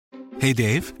Hey,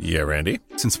 Dave. Yeah, Randy?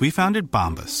 Since we founded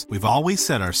Bombas, we've always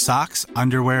said our socks,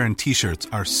 underwear, and T-shirts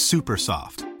are super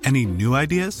soft. Any new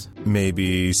ideas?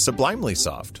 Maybe sublimely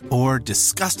soft. Or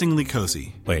disgustingly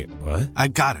cozy. Wait, what? I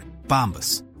got it.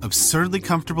 Bombas. Absurdly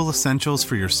comfortable essentials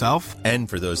for yourself and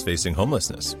for those facing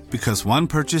homelessness. Because one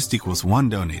purchased equals one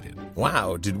donated.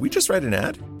 Wow, did we just write an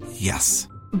ad? Yes.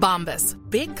 Bombas.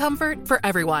 Big comfort for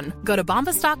everyone. Go to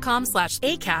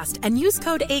bombas.com/ACAST and use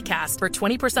code ACAST for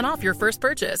 20% off your first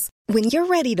purchase. When you're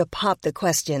ready to pop the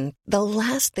question, the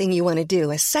last thing you want to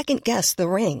do is second-guess the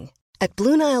ring. At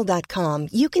BlueNile.com,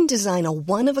 you can design a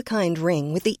one-of-a-kind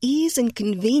ring with the ease and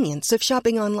convenience of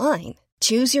shopping online.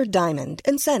 Choose your diamond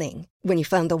and setting. When you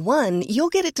find the one, you'll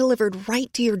get it delivered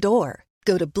right to your door.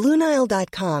 Go to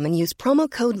BlueNile.com and use promo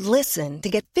code LISTEN to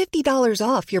get $50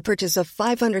 off your purchase of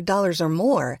 $500 or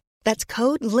more. That's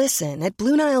code LISTEN at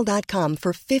BlueNile.com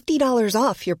for $50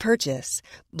 off your purchase.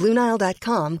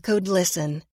 BlueNile.com, code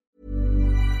LISTEN.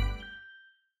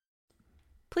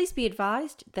 Please be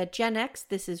advised that Gen X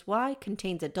This Is Why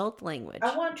contains adult language.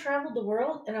 I want to travel the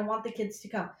world and I want the kids to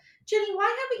come. Jenny,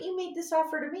 why haven't you made this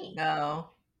offer to me? No.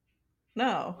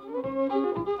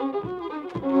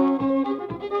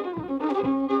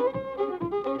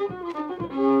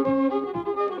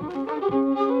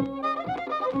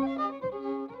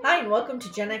 Hi, and welcome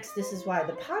to Gen X This Is Why,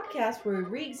 the podcast where we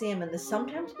re-examine the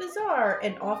sometimes bizarre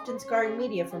and often scarring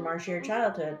media from our shared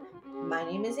childhood. My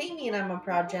name is Amy, and I'm a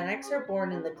proud Gen Xer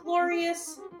born in the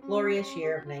glorious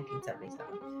year of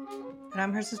 1977. And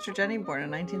I'm her sister Jenny, born in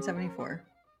 1974.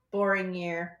 Boring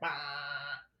year.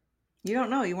 You don't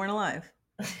know. You weren't alive.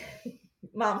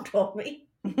 Mom told me.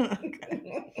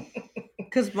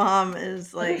 Because Mom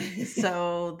is like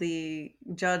so the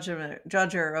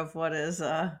judger of what is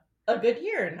a good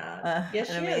year or not. Yes,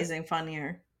 an amazing fun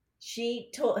year. She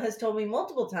has told me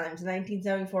multiple times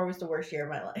 1974 was the worst year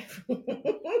of my life.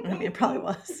 I mean, it probably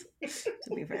was,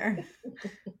 to be fair.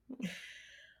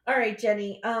 All right,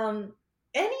 Jenny.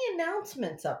 Any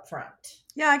announcements up front?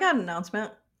 Yeah, I got an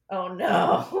announcement. Oh,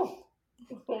 no.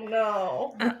 Oh,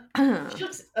 no. She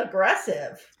looks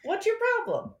aggressive. What's your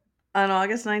problem? On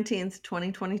August 19th,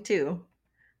 2022,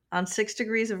 on 6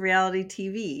 Degrees of Reality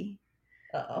TV,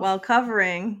 while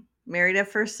covering Married at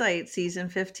First Sight, Season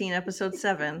 15, Episode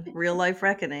 7, Real Life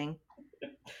Reckoning,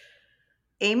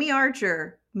 Amy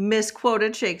Archer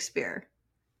misquoted Shakespeare.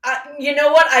 You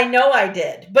know what? I know I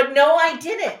did. But no, I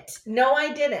didn't.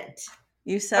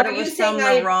 You said it was from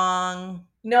the wrong...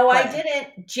 No, play. I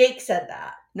didn't. Jake said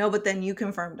that. No, but then you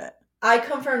confirmed it. I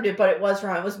confirmed it, but it was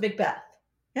wrong. It was Macbeth.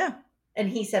 Yeah. And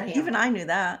he said Hamlet. Even I knew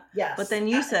that. Yes. But then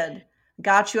you said,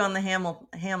 got you on the Hamlet.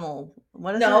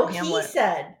 What is it? No, Hamlet. He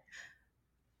said,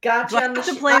 got you on the...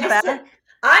 to play it back?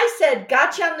 I said,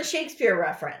 got you on the Shakespeare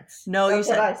reference. No, That's you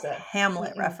said, what I said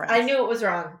Hamlet reference. I knew it was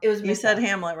wrong. It was Macbeth. You said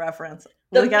Hamlet reference.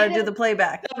 We got to do the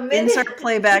playback. Insert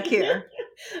playback here.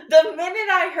 The minute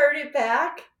I heard it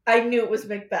back, I knew it was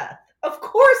Macbeth. Of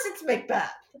course it's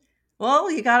Macbeth.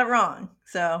 Well, you got it wrong.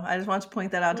 So I just want to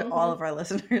point that out to all of our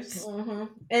listeners. Mm-hmm.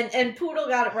 And Poodle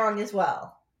got it wrong as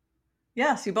well.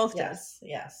 Yes, you both did.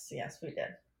 Yes, we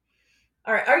did.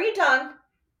 All right, are you done?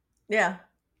 Yeah.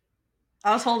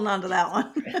 I was holding on to that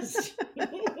one.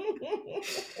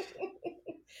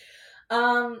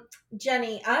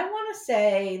 Jenny, I want to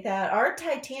say that our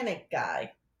Titanic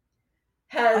guy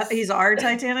has... he's our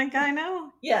Titanic guy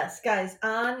now? Yes, guys,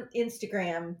 on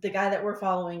Instagram, the guy that we're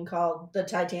following called the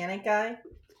Titanic guy,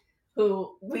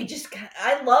 who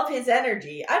I love his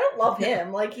energy. I don't love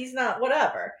him, like he's not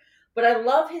whatever, but I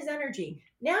love his energy.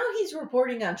 Now he's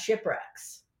reporting on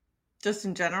shipwrecks. Just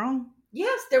in general?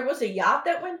 Yes, there was a yacht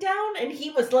that went down and he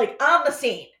was like on the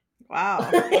scene. Wow.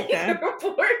 Okay.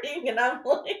 Reporting, and I'm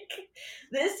like,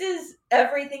 this is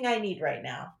everything I need right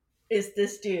now, is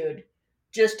this dude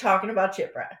just talking about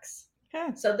shipwrecks.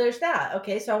 Okay. So there's that.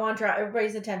 Okay, so I want to draw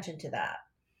everybody's attention to that.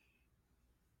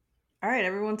 All right,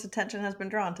 everyone's attention has been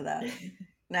drawn to that.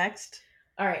 Next.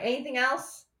 All right, anything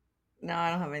else? No, I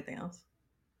don't have anything else.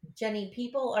 Jenny,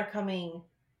 people are coming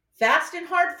fast and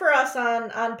hard for us on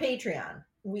Patreon.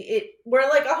 We're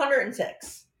like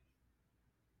 106.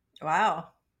 Wow.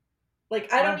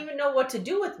 Like, I don't even know what to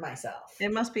do with myself.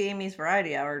 It must be Amy's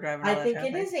Variety Hour driving all I that think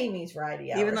traffic. It is Amy's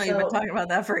Variety Hour. Even though you've been talking about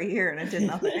that for a year and it did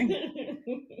nothing.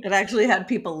 It actually had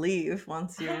people leave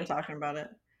once you were talking about it.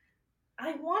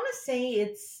 I want to say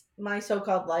it's My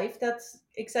So-Called Life that's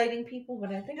exciting people,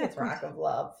 but I think it's Rock of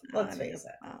Love. Let's face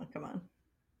it. Oh, come on.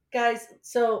 Guys,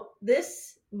 so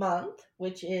this month,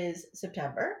 which is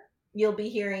September, you'll be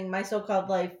hearing My So-Called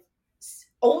Life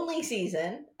only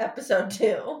season, episode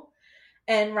 2,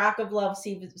 and Rock of Love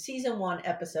season 1,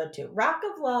 episode 2. Rock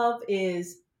of Love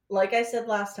is like I said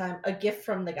last time, a gift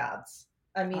from the gods.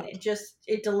 I mean,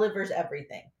 it delivers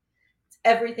everything. It's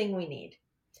everything we need.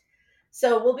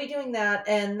 So we'll be doing that.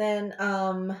 And then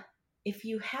if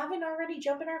you haven't already,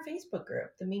 jump in our Facebook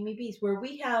group, the Mimi Bees, where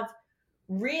we have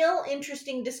real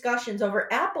interesting discussions over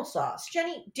applesauce.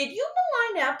 Jenny, did you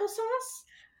malign applesauce?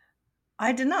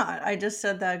 I did not. I just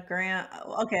said that Grant.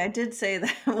 Okay, I did say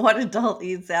that. What adult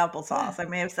eats applesauce? I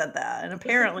may have said that, and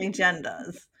apparently Jen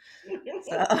does.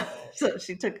 So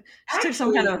she took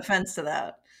some kind of offense to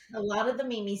that. A lot of the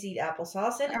Mimis eat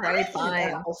applesauce, and all right, I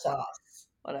eat applesauce.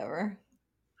 Whatever.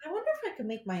 I wonder if I could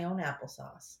make my own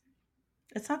applesauce.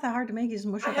 It's not that hard to make. You just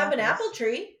mush up I have apples. an apple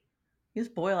tree. You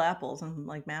just boil apples and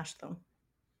like mash them.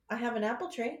 I have an apple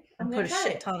tree. And put a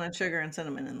shit ton of sugar and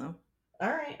cinnamon in them. All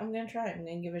right, I'm going to try it. I'm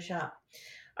going to give it a shot.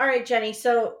 All right, Jenny.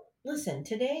 So listen,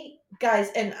 today,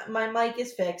 guys, and my mic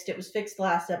is fixed. It was fixed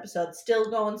last episode. Still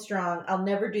going strong. I'll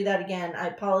never do that again. I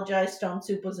apologize. Stone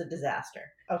Soup was a disaster.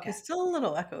 Okay. It's still a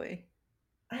little echoey.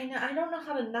 I know. I don't know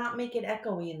how to not make it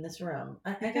echoey in this room.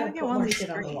 I got to get more shit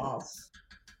on the walls.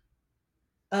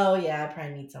 Oh, yeah. I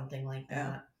probably need something like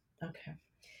that. Okay.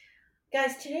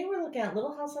 Guys, today we're looking at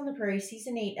Little House on the Prairie,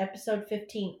 Season 8, Episode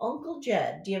 15, Uncle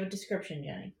Jed. Do you have a description,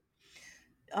 Jenny?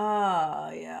 Yeah,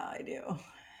 I do.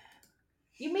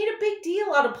 You made a big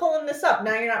deal out of pulling this up.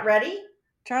 Now you're not ready?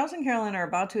 Charles and Carolyn are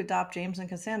about to adopt James and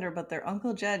Cassandra, but their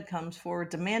Uncle Jed comes forward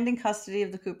demanding custody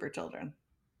of the Cooper children.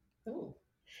 Ooh.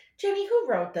 Jenny, who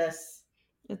wrote this?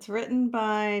 It's written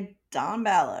by Don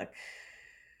Ballock.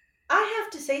 I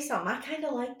have to say something. I kind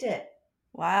of liked it.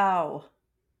 Wow.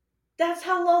 That's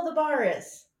how low the bar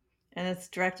is. And it's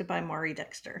directed by Maury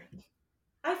Dexter.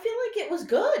 I feel like it was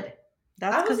good.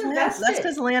 That's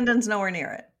because Landon's nowhere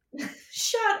near it.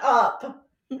 Shut up.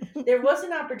 There was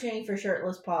an opportunity for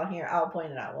Shirtless Paul here. I'll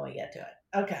point it out when we get to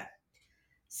it. Okay.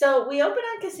 So we open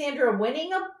on Cassandra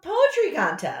winning a poetry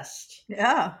contest.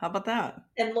 Yeah, how about that?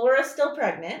 And Laura's still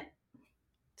pregnant.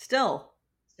 Still.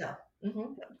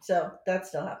 Mm-hmm. So that's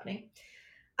still happening.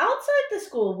 Outside the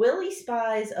school, Willie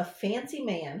spies a fancy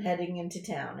man heading into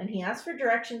town, and he asks for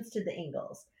directions to the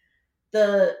Ingalls.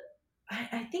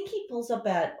 I think he pulls up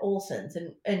at Olson's,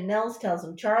 and Nels tells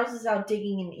him Charles is out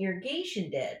digging an irrigation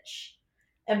ditch.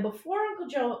 And before Uncle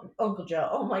Joe,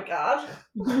 oh my God.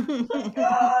 Oh my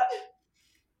God.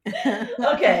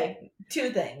 Okay, two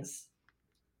things.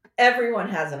 Everyone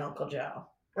has an Uncle Joe,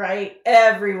 right?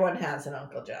 Everyone has an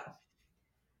Uncle Joe.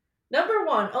 Number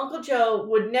one, Uncle Joe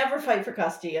would never fight for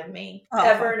custody of me,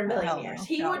 ever in a million years. No,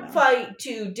 he would fight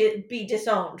to be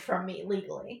disowned from me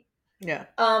legally. Yeah.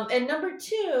 And number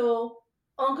two,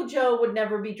 Uncle Joe would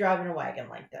never be driving a wagon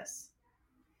like this.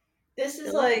 This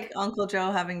is like Uncle Joe,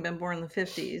 having been born in the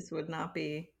 50s, would not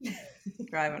be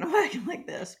driving a wagon like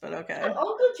this, but okay.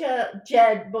 Uncle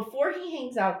Jed, before he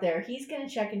hangs out there, he's going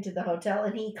to check into the hotel,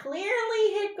 and he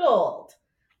clearly hit gold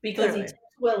because he tips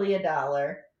Willie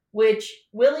 $1, which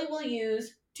Willie will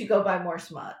use to go buy more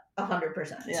smut.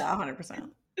 100%. Yeah, 100%.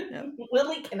 Yep.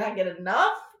 Willie cannot get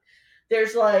enough.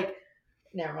 There's like,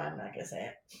 never mind, I'm not going to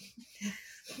say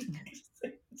it.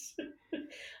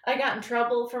 I got in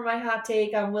trouble for my hot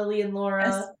take on Willie and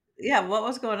Laura. What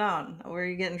was going on? Were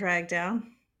you getting dragged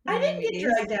down? I didn't get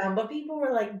dragged down, but people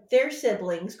were like, they're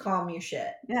siblings, calm your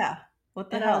shit. Yeah.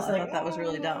 What the hell? I thought that was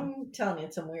really dumb. I'm telling you,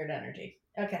 it's some weird energy.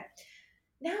 Okay.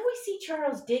 Now we see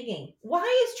Charles digging.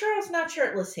 Why is Charles not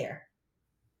shirtless here?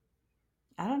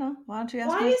 I don't know. Why don't you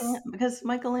ask Michael? Because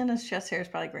Michael Landon's chest hair is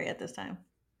probably great at this time.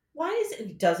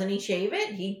 Doesn't he shave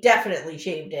it? He definitely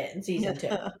shaved it in season 2.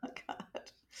 Oh, God.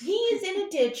 He is in a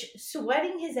ditch,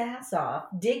 sweating his ass off,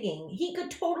 digging. He could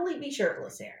totally be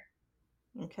shirtless here.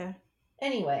 Okay.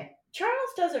 Anyway, Charles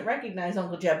doesn't recognize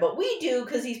Uncle Jed, but we do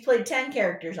because he's played 10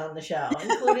 characters on the show,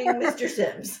 including Mr.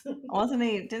 Sims.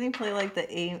 Didn't he play like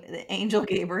the Angel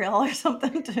Gabriel or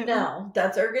something too? No,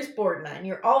 that's Ergus Borgnine.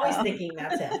 You're always thinking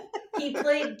that's him. He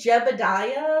played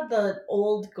Jebediah, the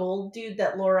old gold dude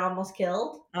that Laura almost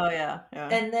killed. Oh, yeah.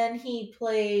 And then he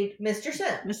played Mr.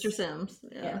 Sims. Mr. Sims.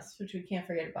 Yeah. Yes, which we can't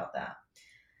forget about that.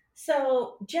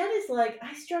 So Jed is like,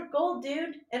 I struck gold,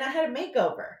 dude, and I had a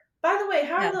makeover. By the way,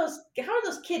 how are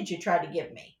those kids you tried to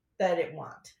give me that I didn't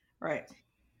want? Right.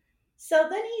 So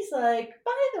then he's like,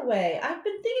 by the way, I've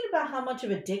been thinking about how much of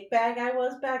a dickbag I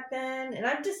was back then, and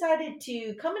I've decided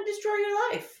to come and destroy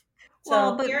your life.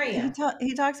 So but here I am.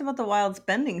 He talks about the wild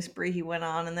spending spree he went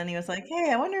on, and then he was like,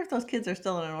 hey, I wonder if those kids are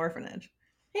still in an orphanage.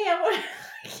 Hey,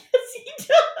 yes, he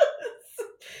does.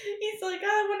 He's like,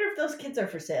 I wonder if those kids are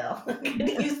for sale. I'm going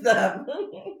to use them.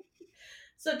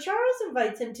 So Charles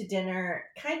invites him to dinner,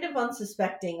 kind of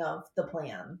unsuspecting of the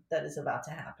plan that is about to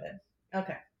happen.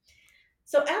 Okay.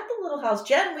 So at the little house,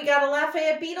 Jen, we got a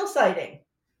Lafayette Beetle sighting.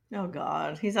 Oh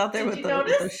God, he's out there Did with you the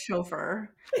notice? chauffeur.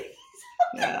 He's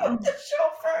out there with the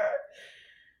chauffeur.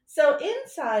 So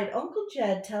inside, Uncle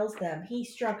Jed tells them he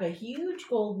struck a huge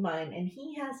gold mine and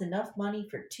he has enough money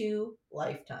for 2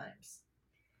 lifetimes.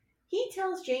 He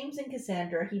tells James and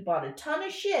Cassandra he bought a ton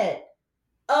of shit.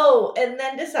 Oh, and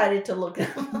then decided to look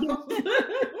them up.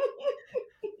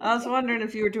 I was wondering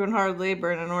if you were doing hard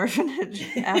labor in an orphanage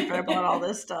after I bought all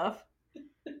this stuff.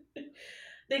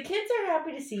 The kids are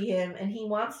happy to see him, and he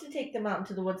wants to take them out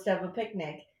into the woods to have a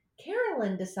picnic.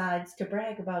 Carolyn decides to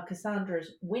brag about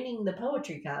Cassandra's winning the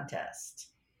poetry contest.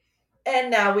 And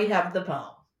now we have the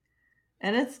poem.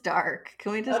 And it's dark.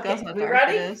 Can we discuss how we dark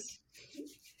ready? it is?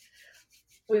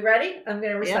 We ready? I'm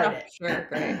going to recite it. Sure,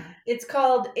 great. It's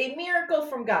called A Miracle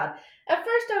from God. At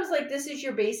first I was like, this is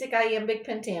your basic iambic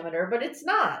pentameter, but it's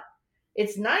not.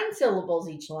 It's 9 syllables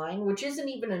each line, which isn't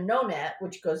even a nonet,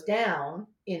 which goes down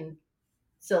in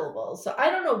syllables. So I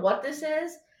don't know what this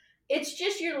is. It's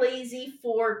just your lazy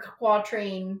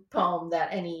 4-quatrain poem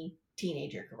that any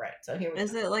teenager could write. So here we go.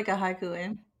 Is it like a haiku,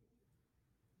 Anne?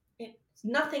 It's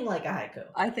nothing like a haiku.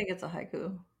 I think it's a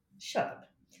haiku. Shut up.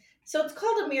 So it's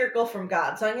called A Miracle from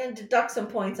God. So I'm going to deduct some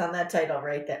points on that title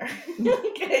right there.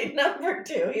 Okay, number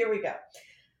 2. Here we go.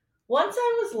 Once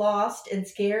I was lost and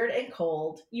scared and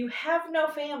cold. You have no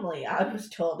family, I was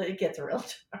told. It gets real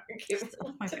dark.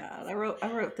 Oh my God.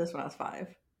 I wrote this when I was 5.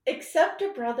 Except a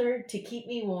brother to keep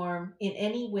me warm in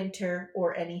any winter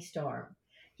or any storm.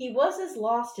 He was as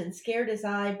lost and scared as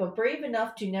I, but brave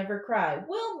enough to never cry.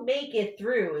 We'll make it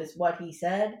through, is what he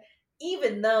said,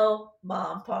 even though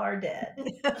Mom, Pa are dead.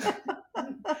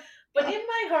 But in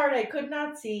my heart I could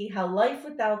not see how life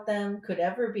without them could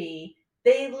ever be.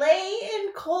 They lay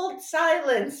in cold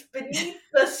silence beneath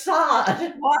the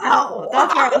sod. Wow.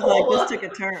 That's where I was like, this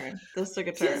took a turn.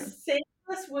 To save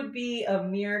us would be a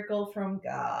miracle from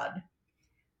God.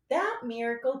 That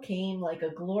miracle came like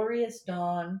a glorious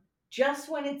dawn, just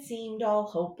when it seemed all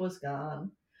hope was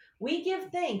gone. We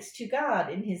give thanks to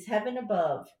God in his heaven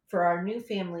above for our new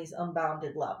family's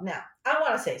unbounded love. Now, I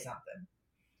want to say something.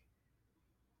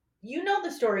 You know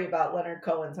the story about Leonard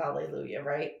Cohen's Hallelujah,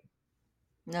 right?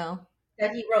 No.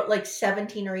 That he wrote like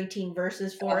 17 or 18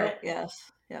 verses for it.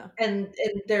 Yes. Yeah. And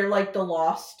they're like the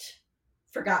lost,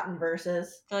 forgotten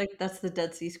verses. I feel like that's the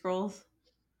Dead Sea Scrolls.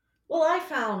 Well, I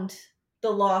found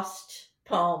the lost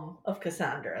poem of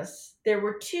Cassandra's. There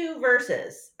were 2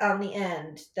 verses on the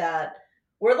end that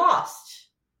were lost,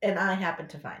 and I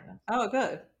happened to find them. Oh,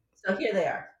 good. So here they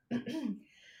are.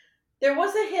 There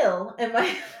was a hill, and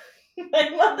my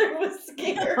mother was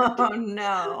scared. Oh,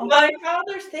 no. My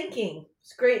father's thinking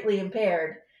was greatly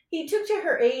impaired. He took to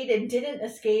her aid and didn't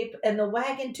escape, and the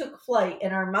wagon took flight,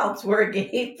 and our mouths were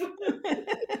agape.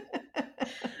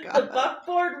 The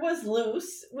buckboard was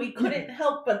loose. We couldn't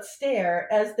help but stare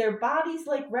as their bodies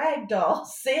like rag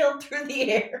dolls sailed through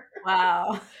the air.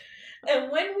 Wow.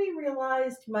 And when we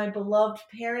realized my beloved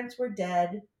parents were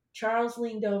dead, Charles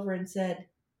leaned over and said,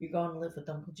 "You're going to live with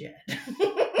Uncle Jed."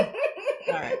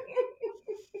 All right.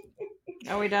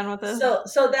 Are we done with this? So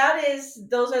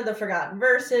those are the forgotten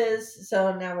verses.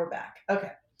 So now we're back.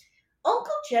 Okay.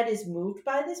 Uncle Jed is moved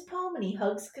by this poem and he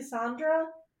hugs Cassandra.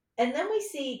 And then we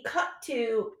see cut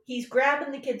to he's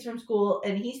grabbing the kids from school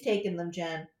and he's taking them,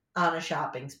 Jen, on a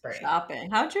shopping spree. Shopping.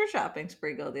 How'd your shopping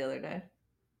spree go the other day?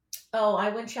 Oh, I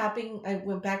went shopping. I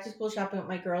went back to school shopping with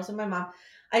my girls and my mom.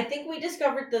 I think we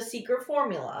discovered the secret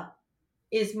formula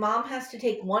is mom has to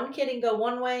take one kid and go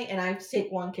one way and I have to take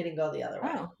one kid and go the other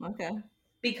way. Oh, okay.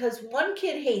 Because one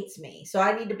kid hates me, so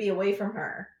I need to be away from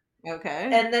her. Okay.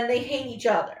 And then they hate each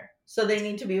other, so they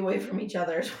need to be away from each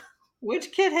other as well.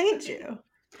 Which kid hates you?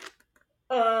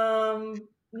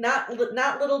 Not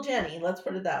little Jenny. Let's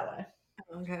put it that way.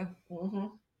 Okay. Mm-hmm.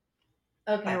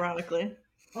 Okay. Ironically.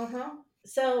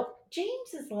 So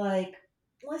James is like,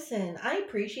 listen, I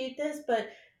appreciate this, but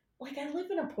like I live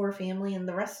in a poor family and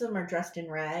the rest of them are dressed in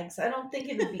rags. I don't think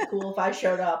it would be cool if I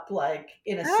showed up like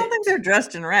in a suit. I don't think they're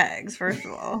dressed in rags, first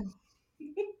of all.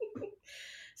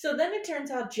 So then it turns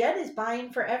out Jed is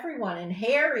buying for everyone and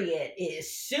Harriet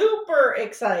is super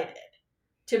excited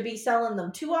to be selling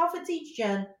them 2 outfits each,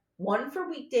 Jen. 1 for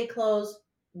weekday clothes,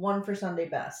 1 for Sunday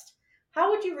best.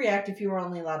 How would you react if you were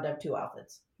only allowed to have 2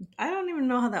 outfits? I don't even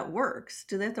know how that works.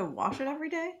 Do they have to wash it every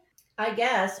day? I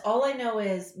guess. All I know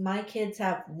is my kids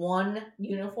have 1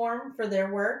 uniform for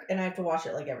their work, and I have to wash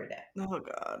it like every day. Oh,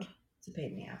 God. It's a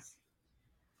pain in the ass.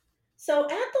 So at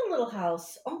the little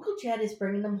house, Uncle Jed is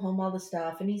bringing them home all the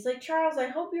stuff, and he's like, Charles, I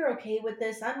hope you're okay with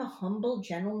this. I'm a humble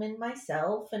gentleman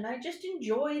myself, and I just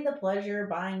enjoy the pleasure of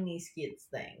buying these kids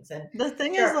things. And the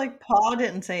thing is, like, Paul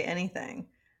didn't say anything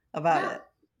about it.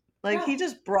 Like, he No.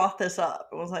 just brought this up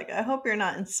and was like, I hope you're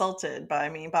not insulted by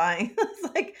me buying.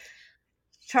 It's like,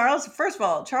 Charles, first of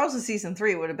all, Charles' season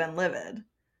 3 would have been livid.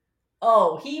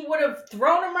 Oh, he would have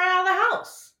thrown him right out of the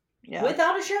house. Yeah.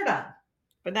 Without a shirt on.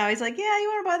 But now he's like, yeah, you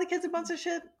want to buy the kids a bunch of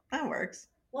shit? That works.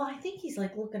 Well, I think he's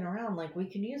like looking around like we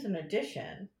can use an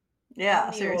addition. Yeah, on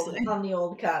the seriously. on the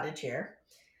old cottage here.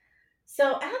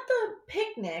 So at the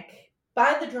picnic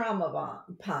by the drama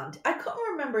pond, I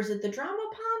couldn't remember, is it the drama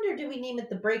pond or do we name it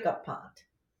the breakup pond?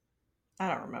 I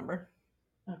don't remember.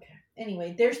 Okay.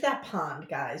 Anyway, there's that pond,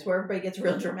 guys, where everybody gets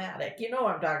real dramatic. You know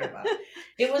what I'm talking about.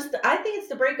 I think it's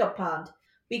the breakup pond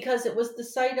because it was the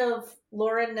site of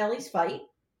Laura and Nellie's fight.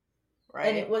 Right.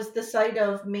 And it was the site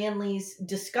of Manly's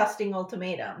disgusting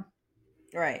ultimatum.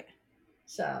 Right.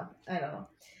 So, I don't know.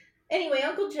 Anyway,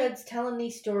 Uncle Jed's telling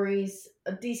these stories,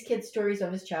 these kids' stories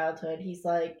of his childhood. He's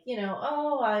like,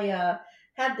 I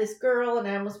had this girl and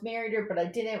I almost married her, but I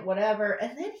didn't, whatever.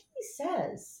 And then he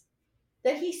says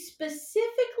that he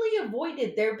specifically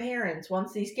avoided their parents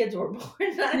once these kids were born.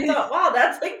 And I thought, wow,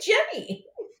 that's like Jenny.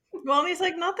 Well, and he's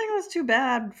like, nothing was too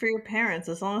bad for your parents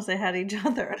as long as they had each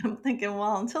other. And I'm thinking,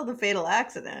 well, until the fatal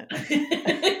accident.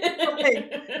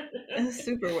 It's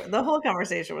super weird. The whole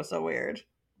conversation was so weird.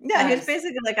 Yeah, he was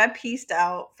basically like, I pieced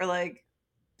out for like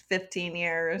 15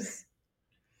 years.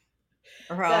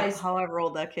 Or however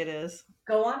old that kid is.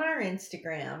 Go on our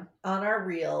Instagram, on our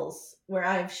reels, where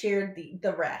I've shared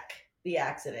the wreck, the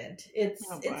accident. It's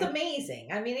amazing.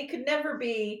 I mean, it could never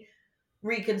be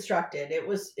reconstructed. It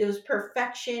was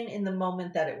perfection in the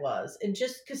moment that it was. And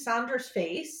just Cassandra's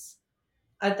face,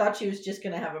 I thought she was just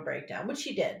going to have a breakdown, which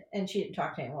she did. And she didn't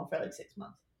talk to anyone for like 6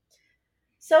 months.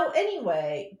 So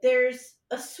anyway, there's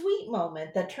a sweet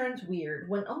moment that turns weird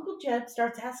when Uncle Jed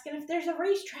starts asking if there's a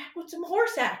racetrack with some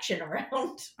horse action around.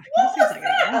 What was that?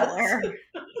 That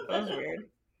was weird.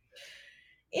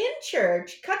 In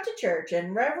church, cut to church,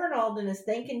 and Reverend Alden is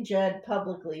thanking Jed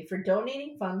publicly for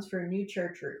donating funds for a new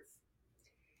church roof.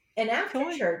 And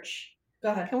after church, go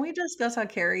ahead. Can we discuss how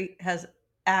Carrie has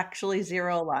actually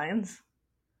 0 lines?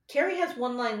 Carrie has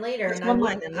 1 line later,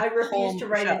 and I refuse to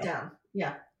write it down.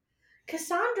 Yeah.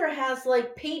 Cassandra has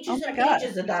like pages and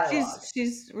pages of dialogue.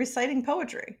 She's reciting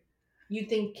poetry. You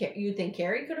think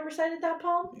Carrie could have recited that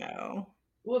poem? No.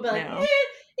 We'll be like, and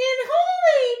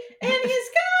holy, and he's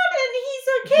God, and he's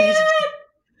a cat.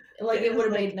 Like it would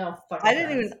have made no fucking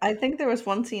sense. I think there was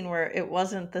one scene where it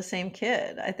wasn't the same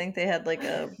kid. I think they had like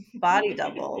a body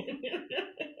double.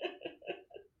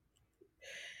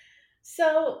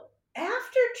 So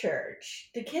after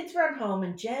church, the kids run home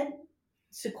and Jed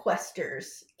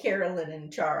sequesters Carolyn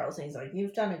and Charles. And he's like,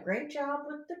 you've done a great job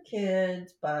with the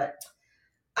kids, but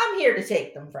I'm here to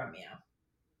take them from you.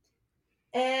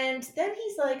 And then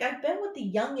he's like, I've been with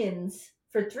the youngins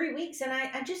for 3 weeks and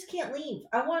I just can't leave.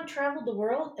 I want to travel the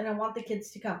world and I want the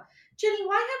kids to come. Jenny,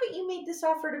 why haven't you made this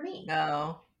offer to me?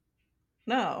 No.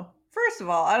 First of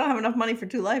all, I don't have enough money for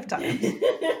 2 lifetimes.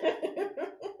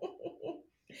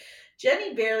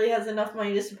 Jenny barely has enough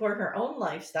money to support her own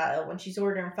lifestyle when she's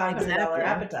ordering $500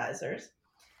 appetizers.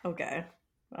 Okay.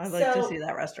 I'd like to see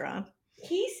that restaurant.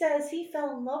 He says he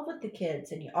fell in love with the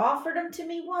kids and he offered them to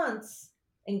me once.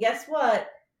 And guess what?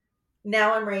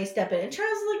 Now I'm ready to step in. And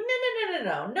Charles is like,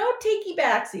 no. No takey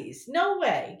backsies. No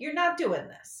way. You're not doing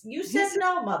this. You said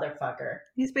no, motherfucker.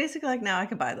 He's basically like, now I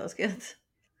can buy those kids.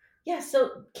 Yeah,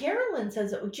 so Carolyn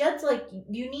says, Jed's like,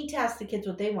 you need to ask the kids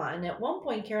what they want. And at one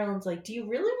point, Carolyn's like, do you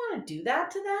really want to do that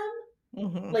to them?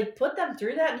 Mm-hmm. Like, put them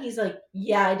through that? And he's like,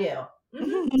 yeah, I do.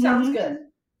 Mm-hmm. Sounds good.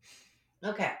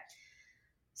 Okay.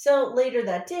 So later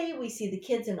that day, we see the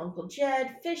kids and Uncle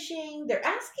Jed fishing. They're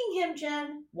asking him,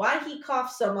 Jen, why he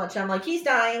coughs so much. I'm like, he's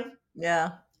dying. Yeah.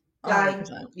 100%.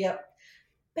 Dying. Yep.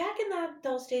 Back in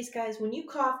those days, guys, when you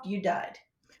coughed, you died.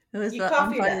 It was the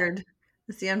unfired.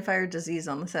 It's the unfired disease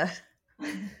on the set.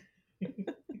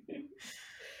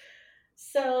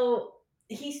 So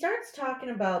he starts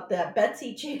talking about that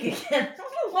Betsy chick again. I don't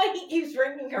know why he keeps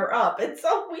bringing her up. It's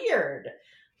so weird.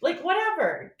 Like,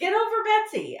 whatever. Get over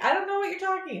Betsy. I don't know what you're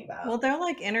talking about. Well, they're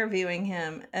like interviewing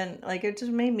him, and like it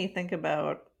just made me think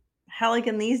about how, like,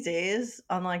 in these days,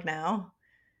 unlike now,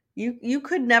 you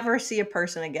could never see a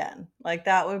person again. Like,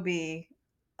 that would be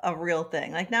a real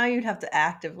thing. Like, now you'd have to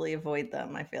actively avoid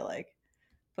them, I feel like.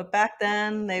 But back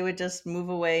then, they would just move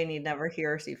away and you'd never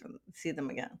hear or see them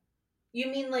again. You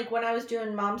mean like when I was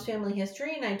doing Mom's Family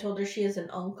History and I told her she has an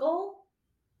uncle?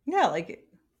 Yeah, like...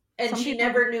 And she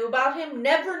never knew about him?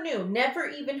 Never knew. Never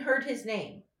even heard his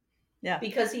name. Yeah.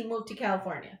 Because he moved to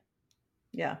California.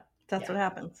 Yeah, that's what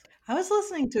happens. I was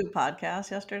listening to a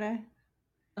podcast yesterday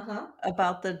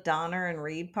about the Donner and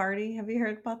Reed party. Have you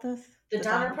heard about this? The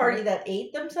Donner party that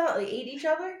ate each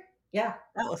other? Yeah.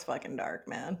 That was fucking dark,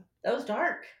 man. That was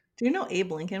dark. Do you know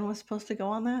Abe Lincoln was supposed to go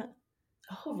on that?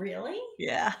 Oh, really?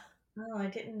 Yeah. Oh, I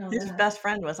didn't know His that. best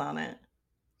friend was on it.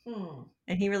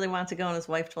 And he really wanted to go, and his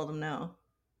wife told him no.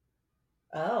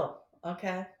 Oh,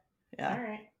 okay. Yeah. All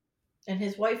right. And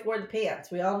his wife wore the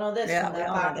pants. We all know this from that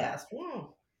podcast.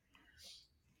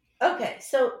 Okay,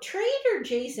 so Trader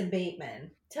Jason Bateman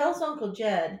tells Uncle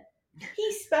Jed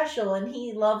he's special and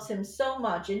he loves him so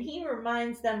much, and he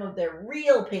reminds them of their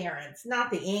real parents,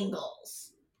 not the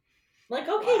Ingalls. Like,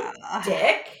 okay,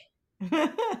 Dick.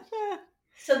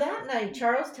 So that night,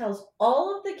 Charles tells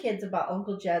all of the kids about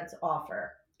Uncle Jed's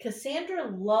offer. Cassandra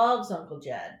loves Uncle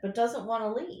Jed, but doesn't want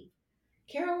to leave.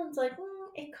 Carolyn's like,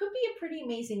 it could be a pretty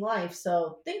amazing life,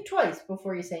 so think twice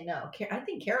before you say no. I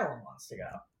think Carolyn wants to go.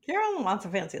 Carolyn wants a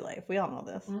fancy life. We all know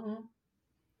this. Mm-hmm.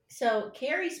 So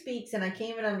Carrie speaks, and I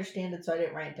can't even understand it, so I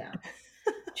didn't write it down.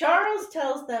 Charles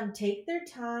tells them take their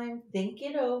time, think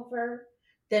it over,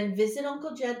 then visit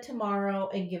Uncle Jed tomorrow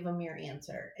and give him your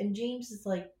answer. And James is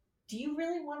like, do you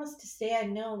really want us to stay? I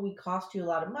know we cost you a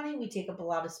lot of money. We take up a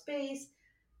lot of space.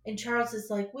 And Charles is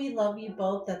like, we love you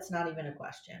both. That's not even a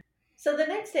question. So the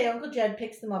next day, Uncle Jed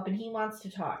picks them up and he wants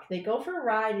to talk. They go for a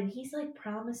ride and he's like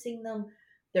promising them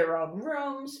their own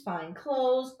rooms, fine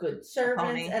clothes, good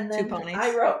servants. And then 2 ponies.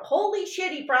 I wrote, holy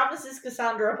shit, he promises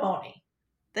Cassandra a pony.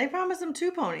 They promise him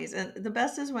 2 ponies. And the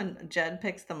best is when Jed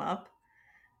picks them up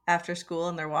after school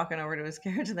and they're walking over to his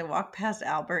carriage and they walk past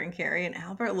Albert and Carrie, and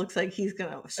Albert looks like he's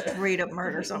going to straight up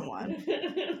murder someone.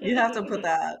 You'd have to put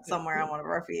that somewhere on one of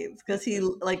our feeds because he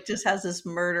like just has this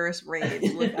murderous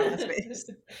rage look on his face.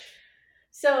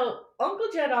 So Uncle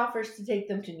Jed offers to take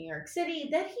them to New York City.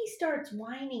 Then he starts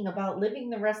whining about living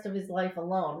the rest of his life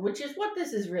alone, which is what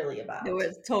this is really about. It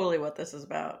was totally what this is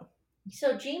about.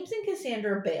 So James and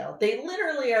Cassandra bail. They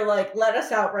literally are like, let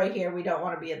us out right here. We don't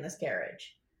want to be in this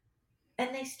carriage.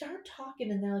 And they start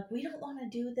talking and they're like, we don't want to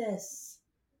do this.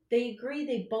 They agree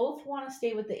they both want to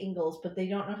stay with the Ingalls, but they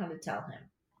don't know how to tell him.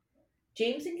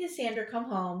 James and Cassandra come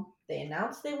home. They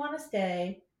announce they want to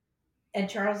stay. And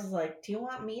Charles is like, do you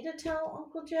want me to tell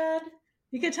Uncle Jed?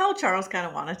 You could tell Charles kind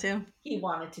of wanted to. He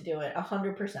wanted to do it,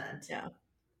 100%. Yeah.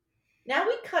 Now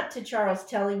we cut to Charles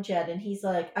telling Jed, and he's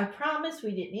like, I promise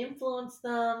we didn't influence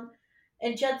them.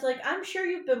 And Jed's like, I'm sure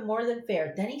you've been more than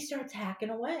fair. Then he starts hacking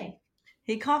away.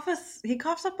 He coughs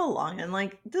up a lung, and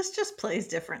like, this just plays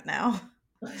different now.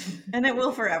 And it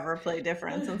will forever play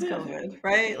different since COVID,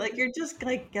 right? Like, you're just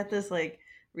like, get this like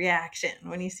reaction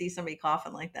when you see somebody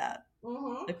coughing like that.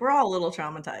 Mm-hmm. Like, we're all a little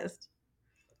traumatized.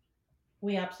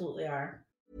 We absolutely are.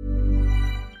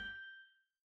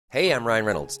 Hey, I'm Ryan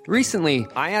Reynolds. Recently,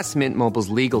 I asked Mint Mobile's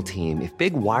legal team if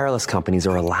big wireless companies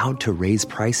are allowed to raise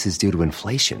prices due to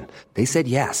inflation. They said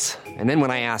yes. And then when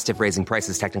I asked if raising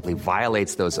prices technically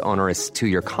violates those onerous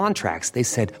 2-year contracts, they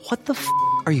said, what the f***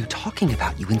 are you talking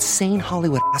about, you insane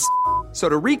Hollywood ass f- So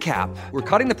to recap, we're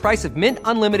cutting the price of Mint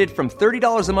Unlimited from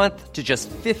 $30 a month to just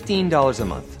 $15 a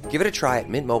month. Give it a try at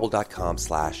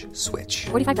mintmobile.com/switch.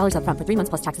 $45 up front for 3 months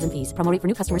plus taxes and fees. Promo rate for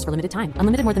new customers for limited time.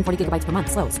 Unlimited more than 40 gigabytes per month.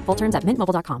 Slows full terms at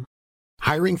mintmobile.com.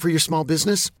 Hiring for your small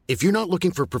business? If you're not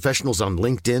looking for professionals on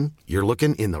LinkedIn, you're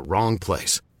looking in the wrong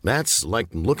place. That's like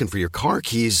looking for your car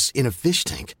keys in a fish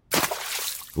tank.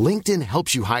 LinkedIn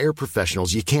helps you hire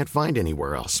professionals you can't find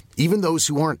anywhere else, even those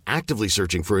who aren't actively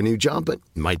searching for a new job but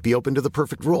might be open to the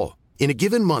perfect role. In a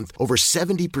given month, over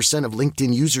 70% of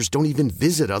LinkedIn users don't even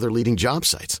visit other leading job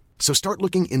sites. So start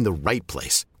looking in the right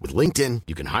place. With LinkedIn,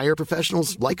 you can hire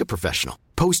professionals like a professional.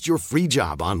 Post your free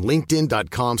job on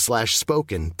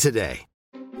linkedin.com/spoken today.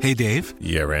 Hey, Dave.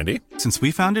 Yeah, Randy. Since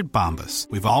we founded Bombas,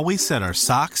 we've always said our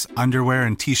socks, underwear,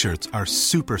 and T-shirts are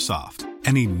super soft.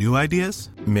 Any new ideas?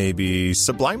 Maybe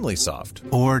sublimely soft.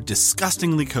 Or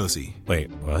disgustingly cozy.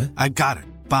 Wait, what? I got it.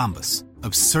 Bombas.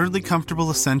 Absurdly comfortable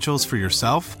essentials for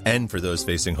yourself and for those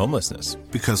facing homelessness.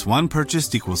 Because one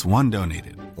purchased equals one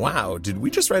donated. Wow, did we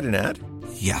just write an ad?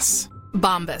 Yes.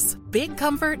 Bombas. Big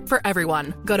comfort for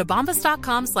everyone. Go to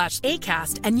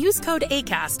bombas.com/ACAST and use code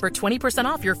ACAST for 20%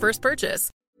 off your first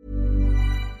purchase.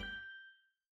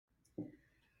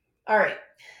 All right.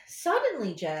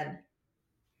 Suddenly, Jed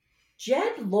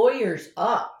lawyers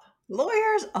up.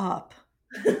 Lawyers up.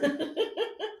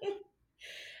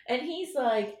 And he's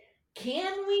like,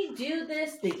 can we do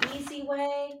this the easy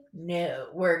way? No,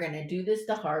 we're going to do this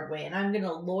the hard way. And I'm going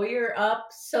to lawyer up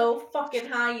so fucking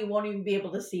high you won't even be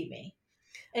able to see me.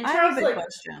 And Charles is like,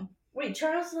 question. Wait,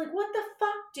 Charles is like, what the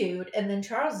fuck, dude? And then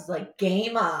Charles is like,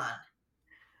 game on.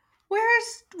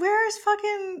 Where's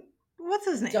fucking, what's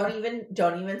his name?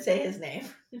 Don't even say his name.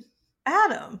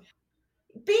 Adam.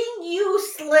 Being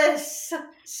useless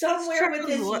somewhere with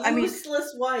his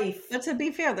useless wife. But to be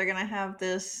fair, they're going to have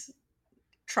this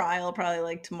trial probably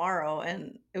like tomorrow,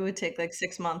 and it would take like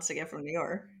 6 months to get from New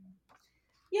York.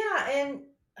 Yeah, and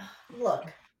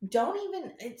look, don't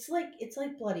even. It's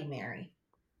like Bloody Mary.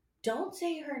 Don't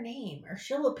say her name, or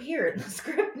she'll appear in the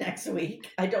script next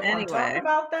week. I don't want to talk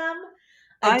about them.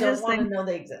 I don't want to know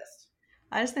they exist.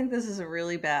 I just think this is a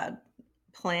really bad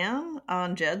plan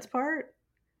on Jed's part.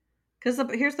 Because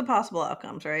here's the possible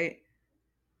outcomes, right?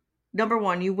 Number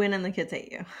 1, you win and the kids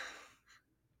hate you.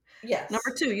 Yes.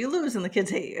 Number 2, you lose and the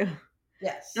kids hate you.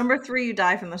 Yes. Number 3, you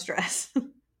die from the stress.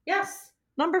 Yes.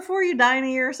 Number 4, you die in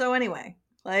a year or so anyway.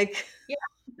 Like. Yeah.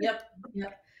 Yep.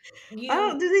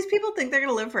 Do these people think they're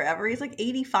gonna live forever? He's like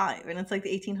 85, and it's like the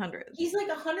 1800s. He's like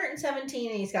 117,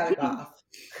 and he's got a cough.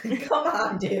 Come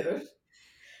on, dude.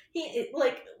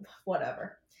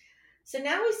 Whatever. So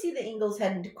now we see the Ingalls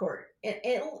heading to court.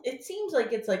 It seems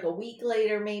like it's like a week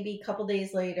later, maybe a couple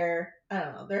days later. I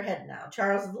don't know. They're heading out.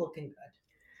 Charles is looking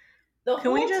good.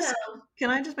 Can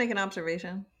I just make an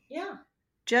observation? Yeah.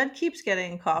 Jed keeps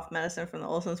getting cough medicine from the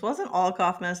Olsons. Wasn't all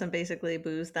cough medicine basically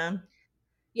booze then?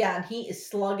 Yeah, and he is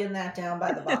slugging that down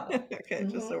by the bottom. Okay,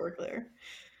 just so we're clear.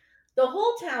 The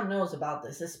whole town knows about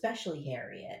this, especially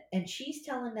Harriet, and she's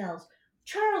telling Nels,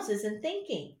 Charles isn't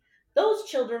thinking. Those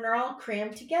children are all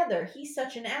crammed together. He's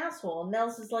such an asshole. And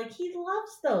Nels is like, he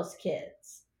loves those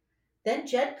kids. Then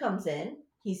Jed comes in.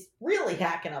 He's really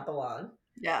hacking up a lung.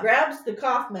 Yeah. Grabs the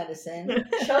cough medicine,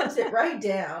 shoves it right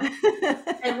down.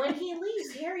 And when he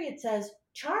leaves, Harriet says,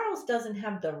 Charles doesn't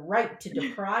have the right to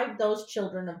deprive those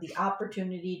children of the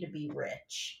opportunity to be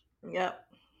rich. Yep.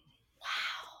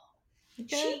 Wow.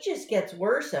 Okay. She just gets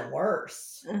worse and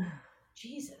worse.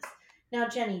 Jesus. Now,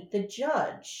 Jenny, the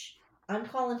judge, I'm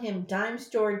calling him Dime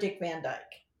Store Dick Van Dyke.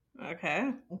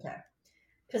 Okay.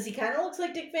 Because he kind of looks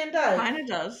like Dick Van Dyke. Kind of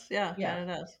does. Yeah, kind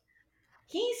of does.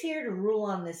 He's here to rule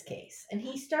on this case. And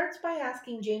he starts by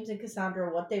asking James and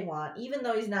Cassandra what they want, even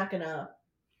though he's not gonna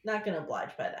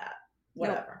oblige by that.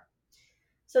 Whatever. Nope.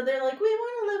 So they're like, we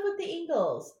want to live with the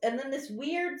Ingalls. And then this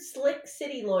weird, slick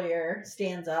city lawyer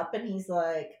stands up and he's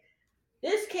like,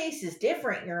 this case is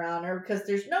different, Your Honor, because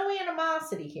there's no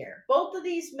animosity here. Both of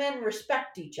these men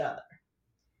respect each other.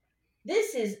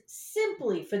 This is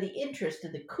simply for the interest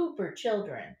of the Cooper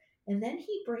children. And then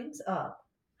he brings up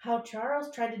how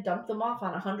Charles tried to dump them off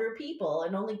on 100 people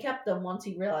and only kept them once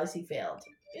he realized he failed.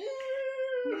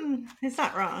 He's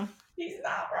not wrong. He's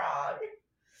not wrong.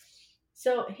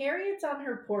 So Harriet's on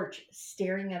her porch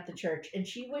staring at the church, and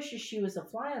she wishes she was a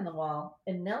fly on the wall.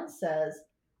 And Nell says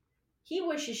he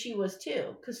wishes she was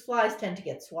too, because flies tend to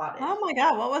get swatted. Oh my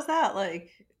God, what was that?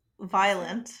 Like,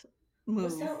 violent move.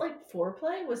 Was that like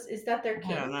foreplay? Is that their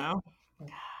kink? I don't know. God.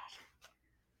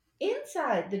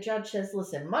 Inside, the judge says,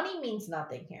 listen, money means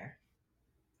nothing here.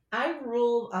 I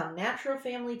rule on natural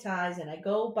family ties, and I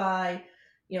go by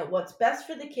what's best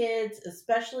for the kids,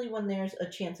 especially when there's a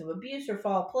chance of abuse or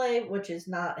foul play, which is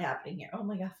not happening here. Oh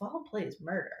my God, foul play is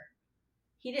murder.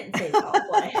 He didn't say foul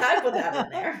play. I put that in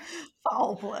there.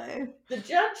 Foul play. The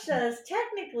judge says,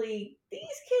 technically, these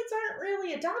kids aren't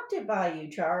really adopted by you,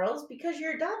 Charles, because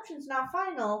your adoption's not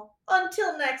final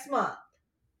until next month.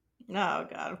 Oh,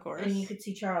 God, of course. And you could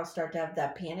see Charles start to have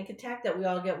that panic attack that we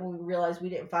all get when we realize we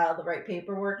didn't file the right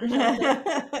paperwork or something.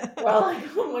 We're all like,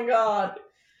 oh my God.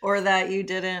 Or that you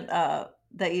didn't,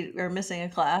 that you are missing a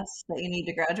class that you need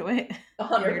to graduate.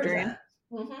 100%.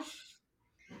 Mm-hmm.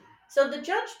 So the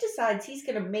judge decides he's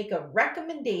going to make a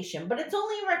recommendation, but it's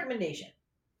only a recommendation,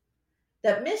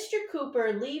 that Mr.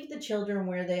 Cooper leave the children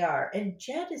where they are. And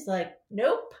Jed is like,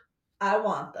 nope, I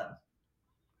want them.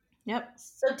 Yep.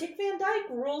 So Dick Van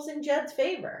Dyke rules in Jed's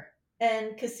favor.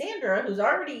 And Cassandra, who's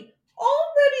already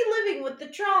living with the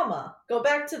trauma, go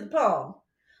back to the poem,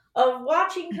 of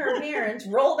watching her parents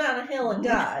roll down a hill and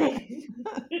die,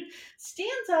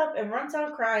 stands up and runs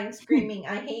out crying, screaming,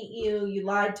 I hate you, you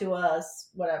lied to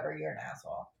us, whatever, you're an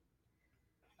asshole.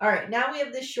 All right, now we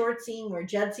have this short scene where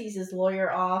Jed sees his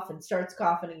lawyer off and starts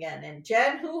coughing again. And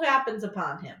Jed, who happens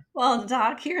upon him? Well,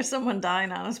 Doc hears someone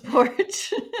dying on his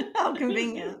porch. How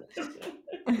convenient.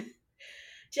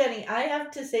 Jenny, I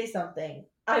have to say something.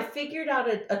 I figured out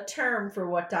a term for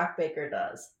what Doc Baker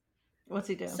does. What's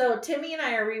he do? So Timmy and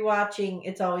I are rewatching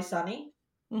It's Always Sunny.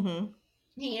 Mm-hmm.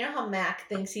 You know how Mac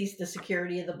thinks he's the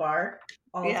security of the bar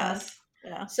all the time?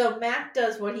 Yeah. So Mac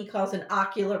does what he calls an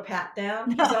ocular pat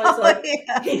down. He's always like,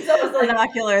 he's always like an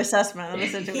ocular assessment of the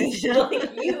situation.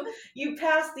 Like, you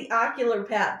pass the ocular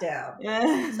pat down.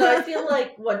 Yeah. So I feel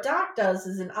like what Doc does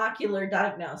is an ocular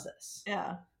diagnosis.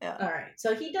 Yeah. All right.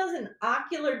 So he does an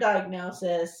ocular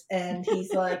diagnosis, and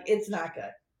he's like, it's not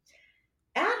good.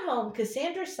 At home,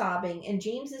 Cassandra's sobbing, and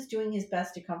James is doing his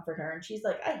best to comfort her. And she's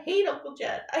like, I hate Uncle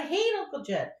Jed. I hate Uncle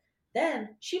Jed.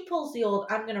 Then she pulls the old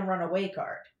 "I'm gonna run away"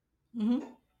 card.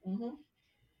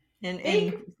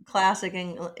 In classic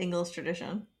English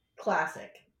tradition.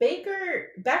 Classic.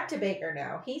 Back to Baker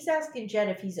now. He's asking Jed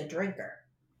if he's a drinker.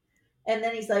 And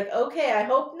then he's like, okay, I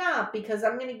hope not, because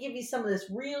I'm going to give you some of this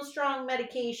real strong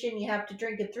medication. You have to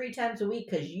drink it 3 times a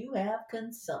week because you have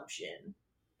consumption.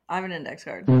 I have an index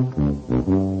card.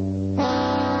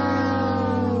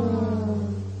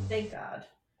 Thank God.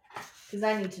 Because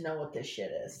I need to know what this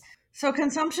shit is. So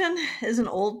consumption is an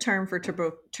old term for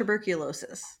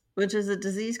tuberculosis, which is a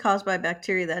disease caused by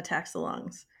bacteria that attacks the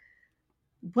lungs.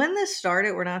 When this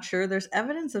started, we're not sure. There's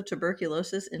evidence of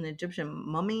tuberculosis in Egyptian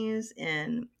mummies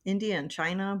in India and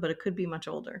China, but it could be much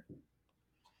older.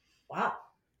 Wow.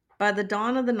 By the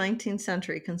dawn of the 19th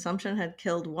century, consumption had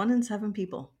killed 1 in 7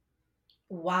 people.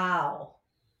 Wow.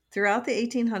 Throughout the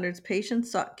 1800s,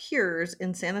 patients sought cures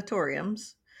in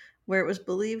sanatoriums, where it was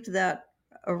believed that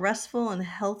a restful and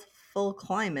healthful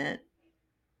climate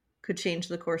could change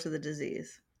the course of the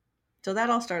disease. So that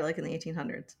all started like in the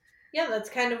 1800s. Yeah, that's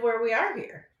kind of where we are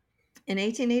here. In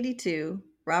 1882,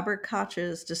 Robert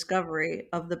Koch's discovery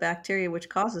of the bacteria which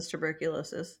causes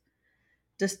tuberculosis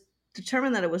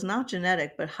determined that it was not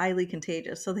genetic, but highly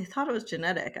contagious. So they thought it was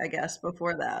genetic, I guess,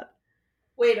 before that.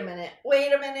 Wait a minute.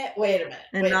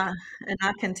 And not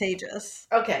contagious.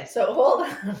 Okay, so hold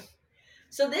on.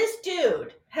 So this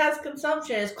dude has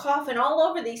consumption, is coughing all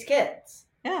over these kids.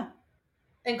 Yeah.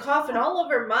 And coughing all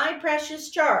over my precious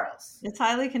Charles. It's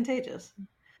highly contagious.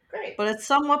 Great. But it's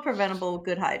somewhat preventable with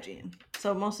good hygiene.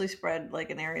 So it mostly spread like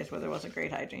in areas where there wasn't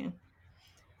great hygiene.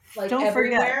 Like Don't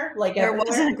everywhere? Forget, like there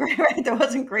everywhere? there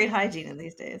wasn't great hygiene in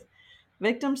these days.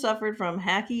 Victims suffered from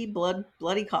hacky,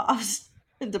 bloody coughs,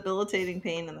 and debilitating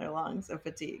pain in their lungs and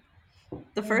fatigue.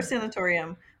 The first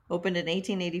sanatorium opened in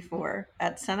 1884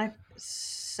 at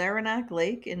Saranac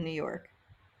Lake in New York.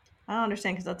 I don't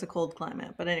understand because that's a cold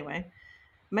climate. But anyway,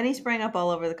 many sprang up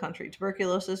all over the country.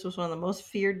 Tuberculosis was one of the most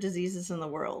feared diseases in the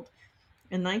world.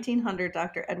 In 1900,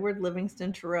 Dr. Edward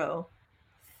Livingston Trudeau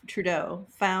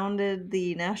founded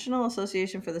the National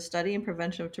Association for the Study and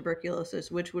Prevention of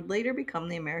Tuberculosis, which would later become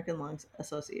the American Lung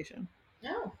Association.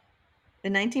 No.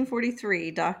 In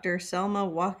 1943, Dr. Selma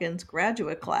Watkins'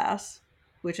 graduate class,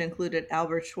 which included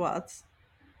Albert Schweitzer,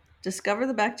 discovered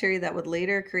the bacteria that would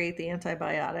later create the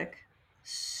antibiotic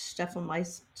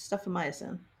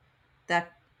streptomycin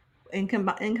that, in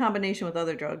combination with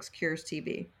other drugs, cures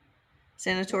TB.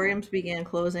 Sanatoriums began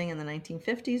closing in the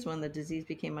 1950s when the disease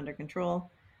became under control.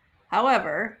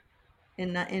 However,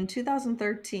 in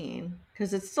 2013,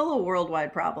 because it's still a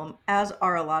worldwide problem, as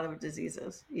are a lot of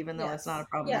diseases, even though it's not a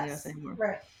problem in the U.S. anymore.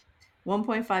 Right.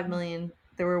 1.5 million.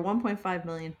 There were 1.5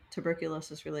 million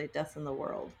tuberculosis-related deaths in the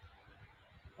world.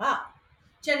 Wow.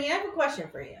 Jenny, I have a question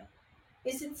for you.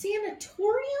 Is it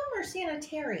sanatorium or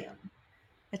sanitarium?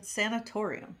 It's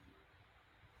sanatorium.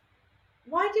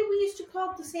 Why did we used to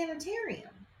call it the sanitarium?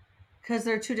 Because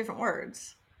they're 2 different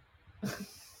words.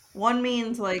 One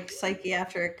means like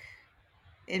psychiatric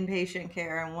inpatient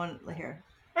care, and one here.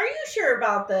 Are you sure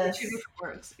about this? 2 different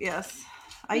words. Yes,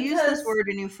 I used this word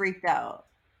and you freaked out.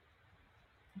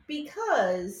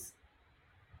 Because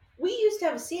we used to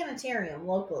have a sanitarium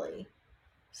locally.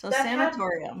 So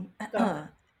sanatorium,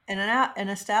 an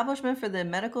establishment for the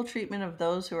medical treatment of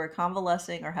those who are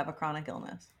convalescing or have a chronic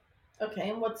illness. Okay,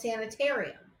 and what's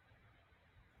sanitarium?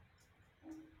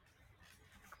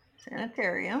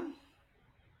 Sanitarium.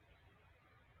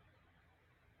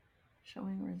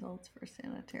 Showing results for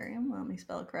sanitarium. Let me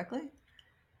spell it correctly.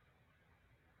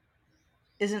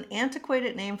 Is an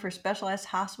antiquated name for specialized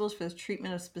hospitals for the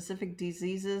treatment of specific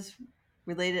diseases,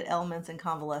 related ailments, and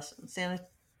convalescence.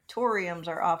 Sanatoriums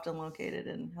are often located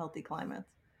in healthy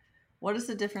climates. What is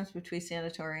the difference between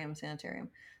sanatorium and sanitarium?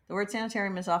 The word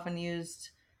sanitarium is often used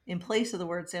in place of the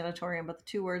word sanatorium, but the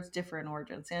 2 words differ in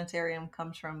origin. Sanitarium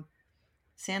comes from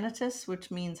sanitas, which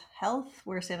means health,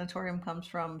 where sanatorium comes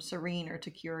from serene or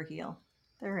to cure or heal.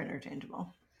 They're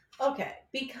interchangeable. Okay,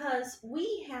 because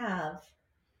we have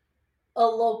a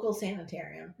local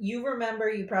sanitarium. You remember,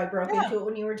 you probably broke into it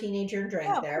when you were a teenager and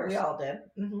drank there. We all did.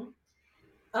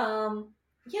 Mm-hmm.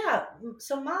 Yeah,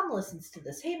 so Mom listens to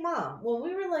this. Hey, Mom, when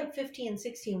we were like 15 and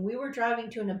 16, we were driving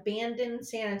to an abandoned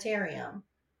sanitarium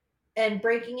and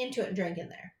breaking into it and drinking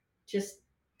there. Just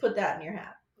put that in your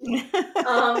hat.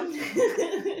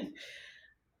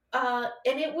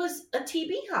 And it was a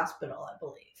TB hospital, I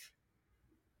believe.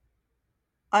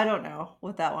 I don't know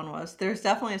what that one was. There's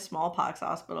definitely a smallpox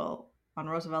hospital on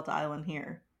Roosevelt Island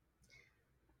here.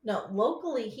 No,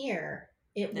 locally here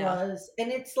it was, and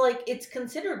it's like, it's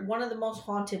considered one of the most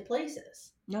haunted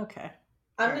places. Okay.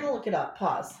 I'm going to look it up.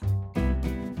 Pause.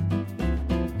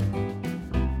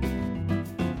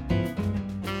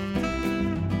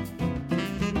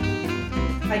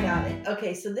 I got it.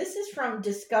 Okay, so this is from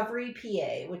Discovery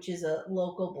PA, which is a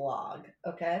local blog.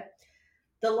 Okay.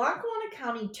 The Lackawanna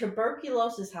County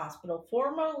Tuberculosis Hospital,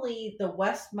 formerly the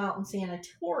West Mountain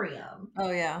Sanatorium,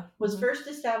 was first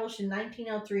established in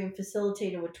 1903 and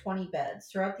facilitated with 20 beds.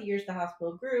 Throughout the years, the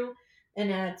hospital grew and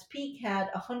at its peak had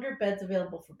 100 beds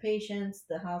available for patients.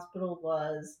 The hospital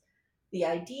was the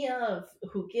idea of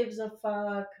who gives a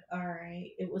fuck. All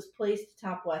right. It was placed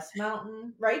atop West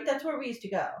Mountain, right? That's where we used to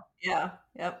go. Yeah.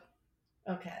 Yep.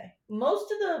 Okay.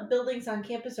 Most of the buildings on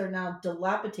campus are now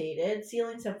dilapidated.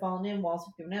 Ceilings have fallen in, walls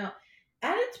have given out.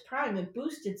 At its prime, it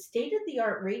boosted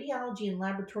state-of-the-art radiology and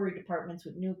laboratory departments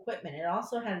with new equipment. It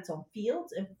also had its own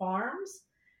fields and farms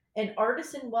and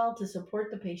artisan well to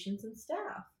support the patients and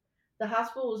staff. The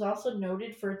hospital was also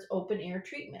noted for its open-air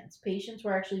treatments. Patients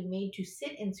were actually made to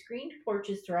sit in screened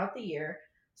porches throughout the year,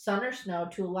 sun or snow,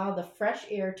 to allow the fresh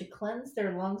air to cleanse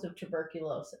their lungs of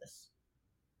tuberculosis.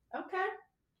 Okay.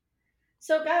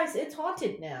 So, guys, it's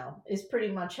haunted now, is pretty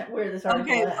much where this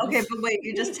article ends. Okay, but wait,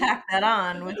 you just tack that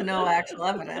on with no actual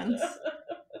evidence.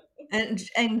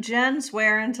 And Jen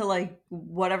swearing to, like,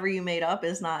 whatever you made up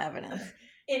is not evidence.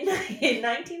 In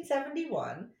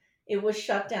 1971, it was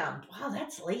shut down. Wow,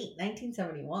 that's late,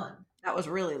 1971. That was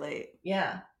really late.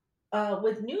 Yeah.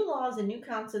 With new laws and new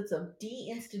concepts of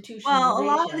deinstitutionalization. Well, a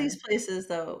lot of these places,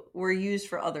 though, were used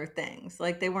for other things.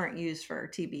 Like, they weren't used for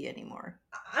TB anymore.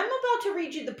 I'm about to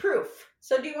read you the proof.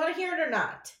 So do you want to hear it or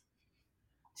not?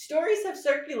 Stories have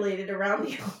circulated around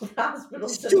the old hospital.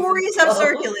 Stories have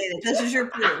circulated. This is your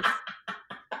proof.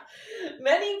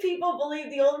 Many people believe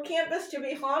the old campus to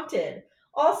be haunted.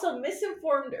 Also,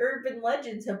 misinformed urban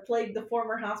legends have plagued the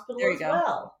former hospital as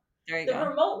well. There you go. The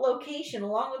remote location,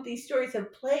 along with these stories,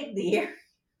 have plagued the area.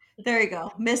 There you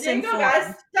go. Misinformed. There you go,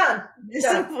 guys. Done.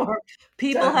 Misinformed. Done.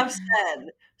 People Done. have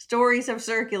said stories have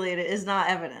circulated is not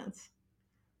evidence.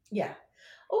 Yeah.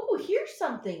 Oh, here's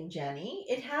something, Jenny.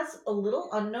 It has a little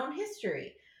unknown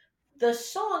history. The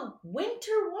song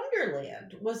Winter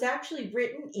Wonderland was actually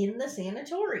written in the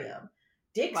sanatorium.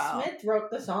 Dick Smith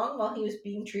wrote the song while he was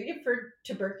being treated for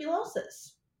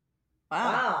tuberculosis.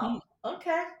 Wow.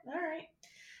 Okay. All right.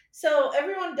 So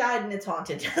everyone died and it's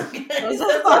haunted. Okay. Was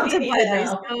it haunted by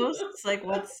these ghosts? Like,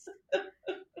 what's...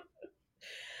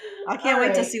 I can't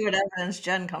wait to see what evidence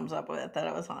Jen comes up with that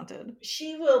it was haunted.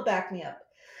 She will back me up.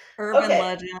 Urban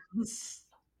legends.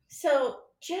 So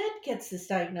Jed gets this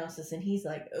diagnosis and he's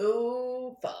like,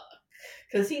 oh, fuck.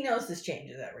 Because he knows this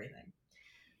changes everything.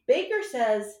 Baker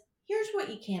says, here's what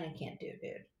you can and can't do,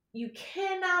 dude. You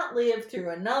cannot live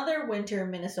through another winter in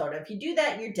Minnesota. If you do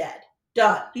that, you're dead.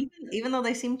 Done. Even though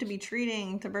they seem to be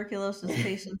treating tuberculosis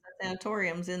patients at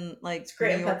sanatoriums in, like,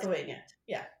 Scranton, Pennsylvania.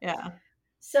 Yeah. Yeah.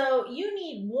 So you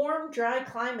need warm, dry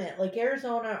climate like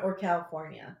Arizona or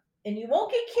California. And you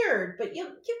won't get cured, but you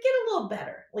get a little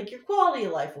better. Like, your quality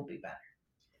of life will be better.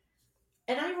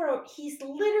 And I wrote, he's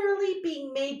literally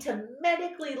being made to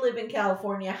medically live in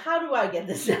California. How do I get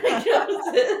this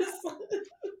diagnosis?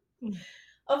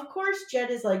 Of course, Jed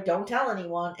is like, don't tell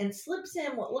anyone, and slips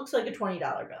in what looks like a $20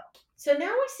 bill. So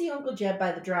now we see Uncle Jed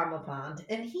by the drama pond,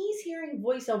 and he's hearing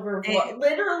voiceover of what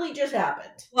literally just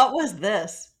happened. What was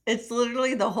this? It's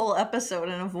literally the whole episode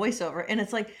in a voiceover. And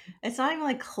it's like, it's not even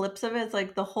like clips of it. It's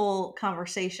like the whole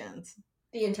conversations.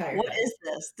 The entire What is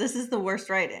this? This is the worst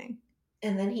writing.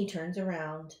 And then he turns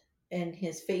around and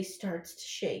his face starts to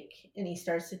shake and he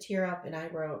starts to tear up. And I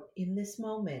wrote, in this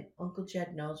moment, Uncle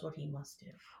Jed knows what he must do.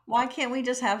 Why can't we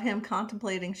just have him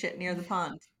contemplating shit near the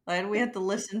pond? Why do we have to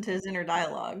listen to his inner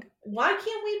dialogue? Why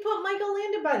can't we put Michael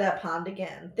Landon by that pond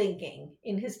again, thinking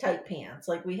in his tight pants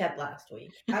like we had last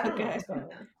week? I don't know what's going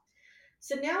on.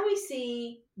 So now we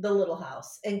see the little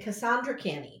house, and Cassandra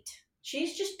can't eat.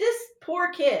 She's just this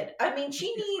poor kid. I mean,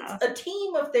 she needs a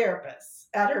team of therapists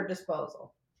at her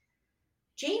disposal.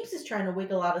 James is trying to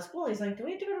wiggle out of school. He's like, do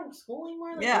we have to go to school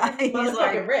anymore? Like, yeah, he's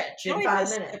like rich in 5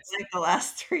 minutes. Like the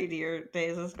last 3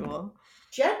 days of school.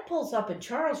 Jed pulls up and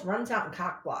Charles runs out and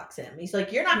cock blocks him. He's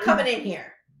like, you're not coming in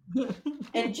here.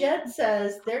 And Jed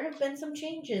says there have been some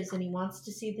changes and he wants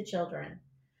to see the children.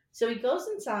 So he goes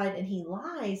inside and he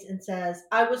lies and says,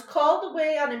 I was called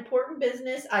away on important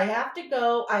business. I have to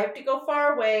go. I have to go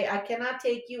far away. I cannot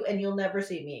take you and you'll never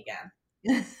see me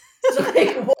again. So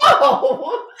like,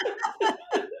 whoa.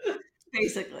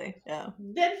 Basically, yeah.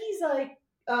 Then he's like,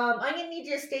 I'm going to need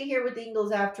you to stay here with the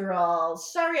Ingalls after all.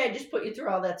 Sorry, I just put you through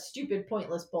all that stupid,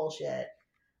 pointless bullshit.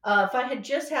 If I had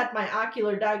just had my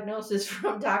ocular diagnosis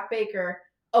from Doc Baker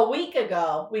a week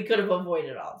ago, we could have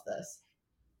avoided all of this.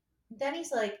 Then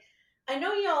he's like, I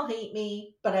know you all hate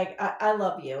me, but I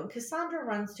love you. And Cassandra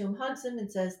runs to him, hugs him,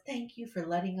 and says, thank you for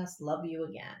letting us love you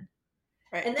again.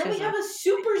 Right, and then we have a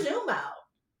super zoom out.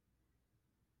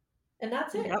 And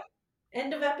that's it. Yep.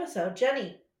 End of episode.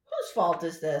 Jenny, whose fault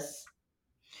is this?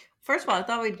 First of all, I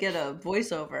thought we'd get a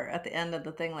voiceover at the end of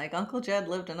the thing, like Uncle Jed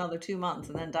lived another 2 months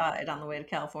and then died on the way to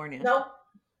California. Nope.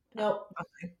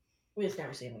 Okay. We just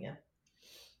never see him again.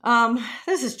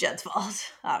 This is Jed's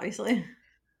fault, obviously.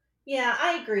 Yeah,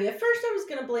 I agree. At first I was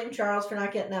going to blame Charles for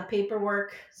not getting that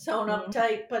paperwork sewn up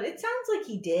tight, but it sounds like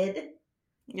he did.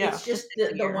 Yeah. It's just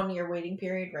the 1 year waiting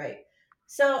period, right?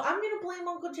 So I'm going to blame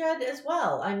Uncle Jed as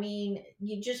well. I mean,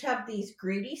 you just have these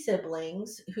greedy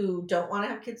siblings who don't want to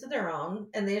have kids of their own,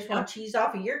 and they just want cheese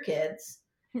off of your kids.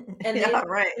 And they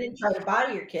didn't try to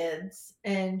buy your kids,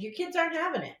 and your kids aren't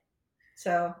having it.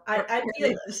 So I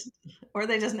feel this. Or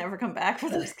they just never come back for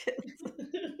those kids.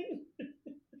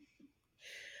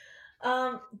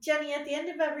 Jenny, at the end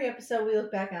of every episode, we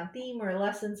look back on theme or a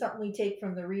lesson, something we take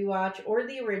from the rewatch or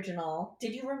the original.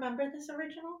 Did you remember this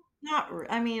original?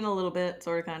 I mean, a little bit,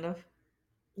 sort of, kind of.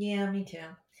 Yeah, me too.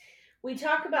 We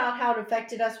talk about how it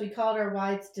affected us. We called our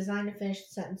why. It's designed to finish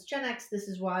the sentence. Gen X, this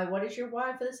is why. What is your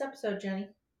why for this episode, Jenny?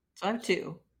 So I have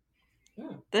 2.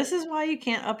 This is why you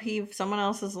can't upheave someone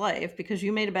else's life because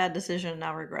you made a bad decision and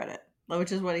now regret it,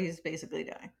 which is what he's basically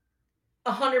doing.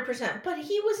 100%. But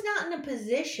he was not in a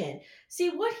position. See,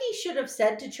 what he should have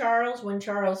said to Charles when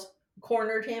Charles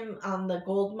cornered him on the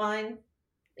gold mine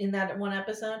in that one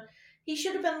episode, he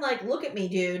should have been like, look at me,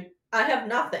 dude. I have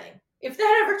nothing. If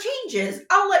that ever changes,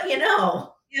 I'll let you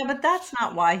know. Yeah, but that's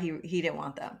not why he didn't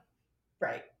want them.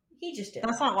 Right. He just didn't.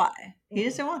 That's not why. He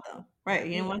just didn't want them. Right.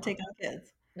 He didn't want to take on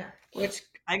kids. No. Which,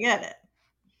 I get it.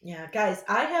 Yeah, guys,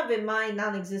 I have in my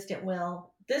non-existent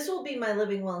will, this will be my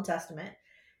living will and testament.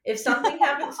 If something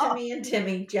happens to me and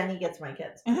Timmy, Jenny gets my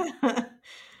kids.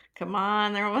 Come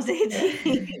on, they're almost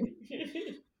 18.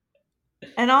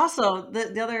 And also,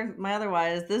 my other why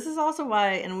is, this is also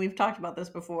why, and we've talked about this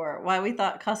before, why we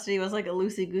thought custody was like a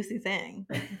loosey-goosey thing.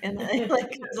 And it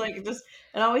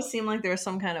always seemed like there was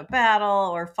some kind of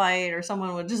battle or fight or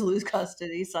someone would just lose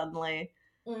custody suddenly.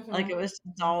 Mm-hmm. Like it was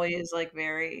always like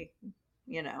very,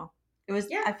 it was,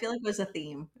 I feel like it was a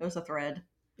theme. It was a thread.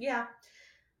 Yeah.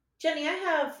 Jenny,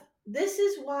 this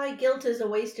is why guilt is a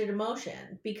wasted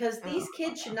emotion, because these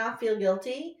kids should not feel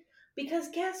guilty, because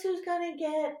guess who's going to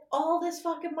get all this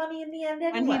fucking money in the end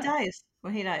anyway?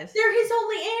 When he dies. They're his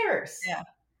only heirs. Yeah.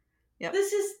 Yep.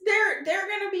 They're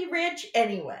going to be rich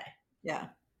anyway. Yeah.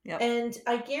 Yep. And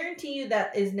I guarantee you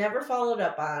that is never followed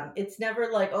up on. It's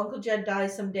never like Uncle Jed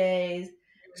dies some days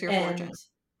and fortune.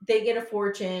 They get a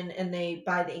fortune and they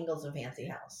buy the Ingalls a fancy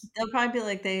house. They'll probably be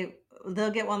like,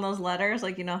 they'll get one of those letters,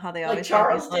 like, how they always like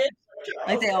Charles did.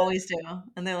 Like they always do.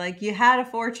 And they're like, you had a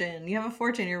fortune. You have a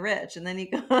fortune. You're rich. And then you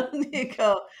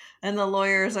go, and the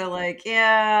lawyers are like,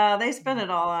 yeah, they spent it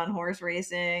all on horse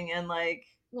racing and like,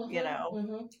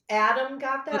 Adam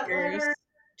got that letter.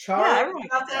 Charles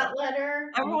got that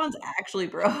letter. Everyone's actually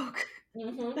broke.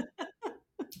 Mm-hmm.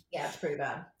 Yeah, it's pretty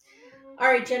bad. All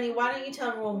right, Jenny, why don't you tell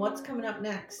everyone what's coming up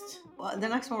next? Well, the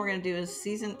next one we're going to do is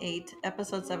Season 8,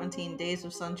 Episode 17, Days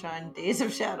of Sunshine, Days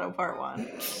of Shadow, Part 1.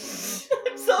 I'm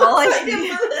so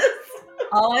excited for this.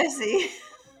 All I see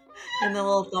in the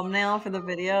little thumbnail for the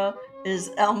video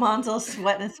is Almanzo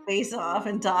sweating his face off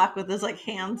and Doc with his,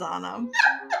 hands on him.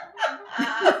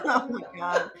 Oh, my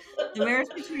God. The marriage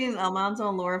between Almanzo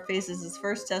and Laura faces his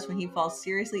first test when he falls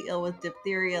seriously ill with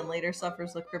diphtheria and later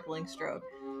suffers a crippling stroke.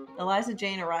 Eliza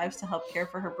Jane arrives to help care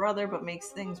for her brother, but makes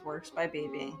things worse by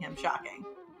babying him. Shocking.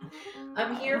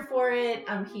 I'm here for it.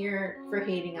 I'm here for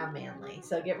hating on Manly.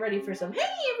 So get ready for some, hey,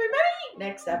 everybody,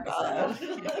 next episode.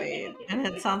 Can't wait. And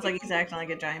it sounds like he's acting like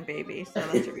a giant baby, so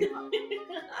that should be fun.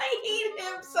 I hate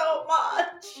him so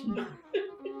much.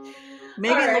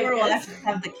 Maybe Laura will actually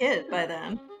have the kid by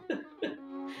then.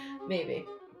 Maybe.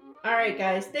 All right,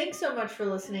 guys. Thanks so much for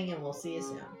listening, and we'll see you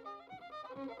soon.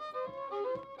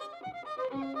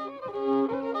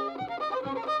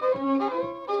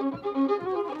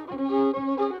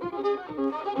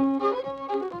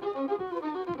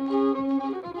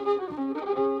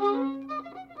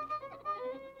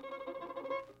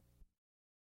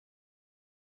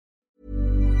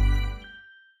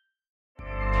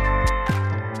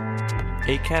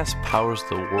 Acast powers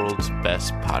the world's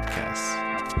best podcasts.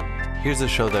 Here's a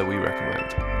show that we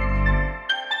recommend.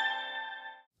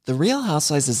 The Real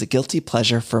Housewives is a guilty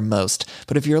pleasure for most,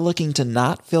 but if you're looking to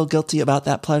not feel guilty about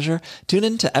that pleasure, tune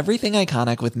in to Everything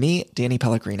Iconic with me, Danny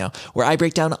Pellegrino, where I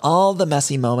break down all the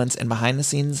messy moments and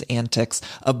behind-the-scenes antics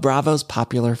of Bravo's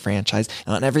popular franchise.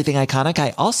 And on Everything Iconic,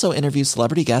 I also interview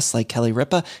celebrity guests like Kelly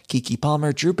Ripa, Keke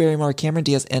Palmer, Drew Barrymore, Cameron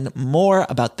Diaz, and more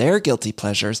about their guilty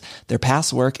pleasures, their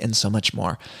past work, and so much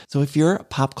more. So if you're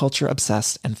pop culture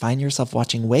obsessed and find yourself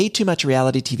watching way too much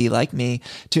reality TV like me,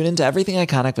 tune into Everything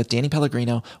Iconic with Danny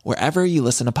Pellegrino wherever you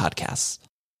listen to podcasts.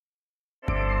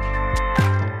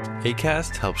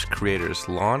 Acast helps creators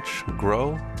launch,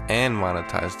 grow, and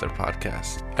monetize their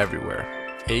podcasts everywhere.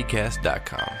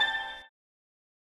 Acast.com.